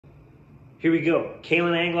Here we go.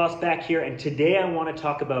 Kalen Anglos back here, and today I want to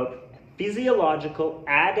talk about physiological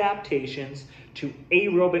adaptations to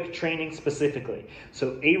aerobic training specifically.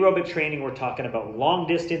 So aerobic training, we're talking about long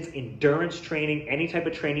distance endurance training, any type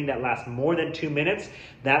of training that lasts more than 2 minutes,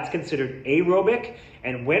 that's considered aerobic.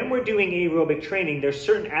 And when we're doing aerobic training, there's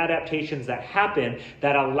certain adaptations that happen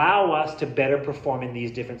that allow us to better perform in these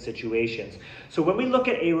different situations. So when we look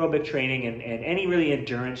at aerobic training and any really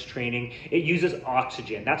endurance training, it uses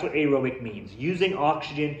oxygen. That's what aerobic means, using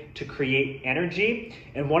oxygen to create energy.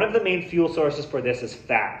 And one of the main fuel sources for this is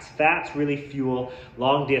fats. Fats really fuel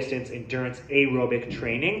long distance endurance aerobic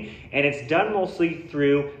training, and it's done mostly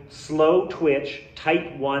through slow twitch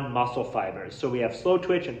type 1 muscle fibers. So we have slow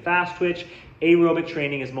twitch and fast twitch. Aerobic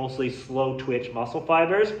training is mostly slow twitch muscle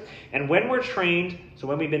fibers. And when we're trained, so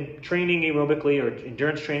when we've been training aerobically or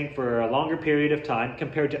endurance training for a longer period of time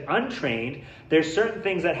compared to untrained, there's certain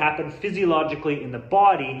things that happen physiologically in the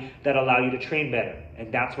body that allow you to train better.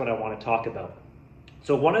 And that's what I want to talk about.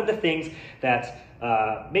 So one of the things that's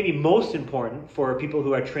maybe most important for people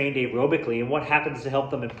who are trained aerobically and what happens to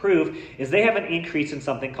help them improve is they have an increase in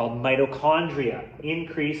something called mitochondria,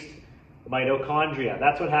 increased mitochondria.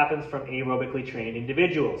 That's what happens from aerobically trained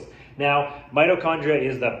individuals. Now, mitochondria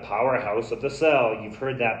is the powerhouse of the cell. You've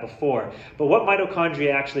heard that before. But what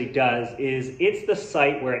mitochondria actually does is it's the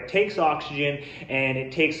site where it takes oxygen and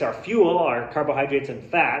it takes our fuel, our carbohydrates and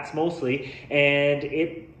fats mostly, and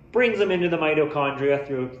it brings them into the mitochondria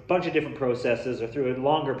through a bunch of different processes, or through a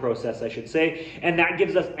longer process, I should say, and that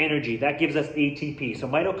gives us energy, that gives us ATP. So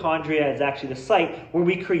mitochondria is actually the site where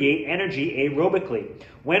we create energy aerobically.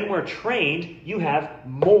 When we're trained, you have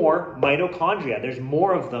more mitochondria. There's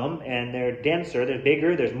more of them, and they're denser, they're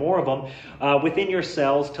bigger, there's more of them within your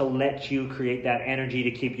cells to let you create that energy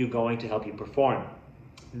to keep you going, to help you perform.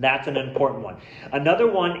 That's an important one.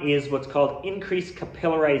 Another one is what's called increased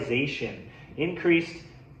capillarization. Increased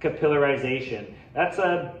capillarization. That's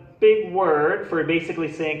a big word for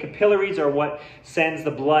basically saying capillaries are what sends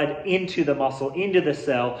the blood into the muscle, into the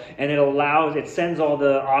cell, and it sends all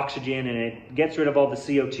the oxygen and it gets rid of all the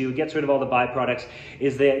CO2, gets rid of all the byproducts,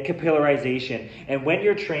 is the capillarization. And when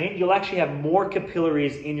you're trained, you'll actually have more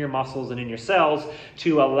capillaries in your muscles and in your cells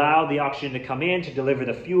to allow the oxygen to come in, to deliver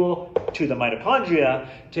the fuel to the mitochondria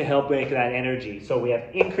to help make that energy. So we have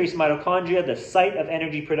increased mitochondria, the site of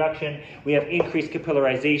energy production. We have increased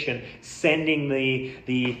capillarization, sending the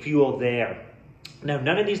fuel there. Now,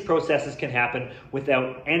 none of these processes can happen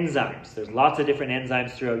without enzymes. There's lots of different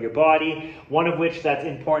enzymes throughout your body. One of which that's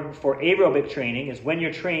important for aerobic training is when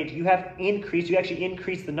you're trained, you actually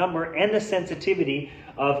increase the number and the sensitivity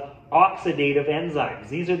of oxidative enzymes.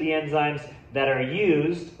 These are the enzymes that are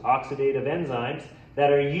used, oxidative enzymes, that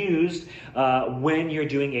are used when you're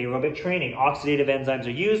doing aerobic training. Oxidative enzymes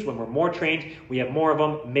are used when we're more trained. We have more of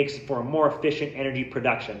them, makes for a more efficient energy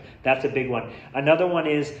production. That's a big one. Another one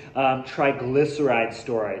is triglyceride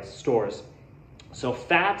stores. So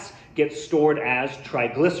fats get stored as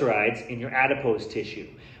triglycerides in your adipose tissue.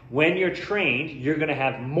 When you're trained, you're going to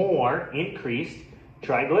have more increased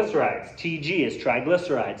triglycerides. TG is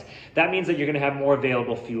triglycerides. That means that you're going to have more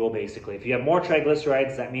available fuel, basically. If you have more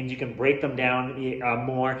triglycerides, that means you can break them down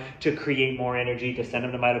more to create more energy, to send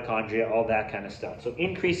them to mitochondria, all that kind of stuff. So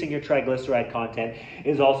increasing your triglyceride content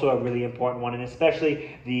is also a really important one, and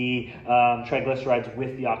especially the triglycerides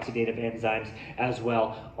with the oxidative enzymes as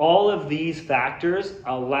well. All of these factors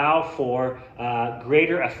allow for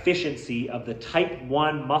greater efficiency of the type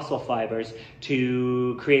 1 muscle fibers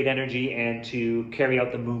to create energy and to carry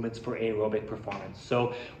out the movements for aerobic performance.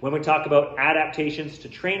 So when we talk about adaptations to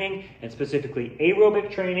training, and specifically aerobic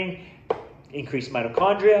training, increased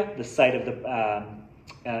mitochondria, the site of the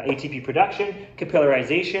ATP production,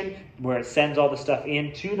 capillarization, where it sends all the stuff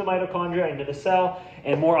into the mitochondria, into the cell,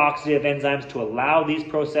 and more oxidative enzymes to allow these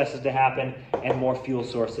processes to happen, and more fuel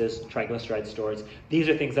sources, triglyceride stores. These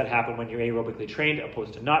are things that happen when you're aerobically trained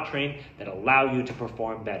opposed to not trained, that allow you to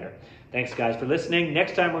perform better. Thanks, guys, for listening.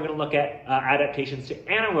 Next time, we're going to look at adaptations to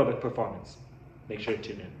anaerobic performance. Make sure to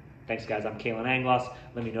tune in. Thanks, guys. I'm Kalen Anglos.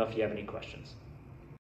 Let me know if you have any questions.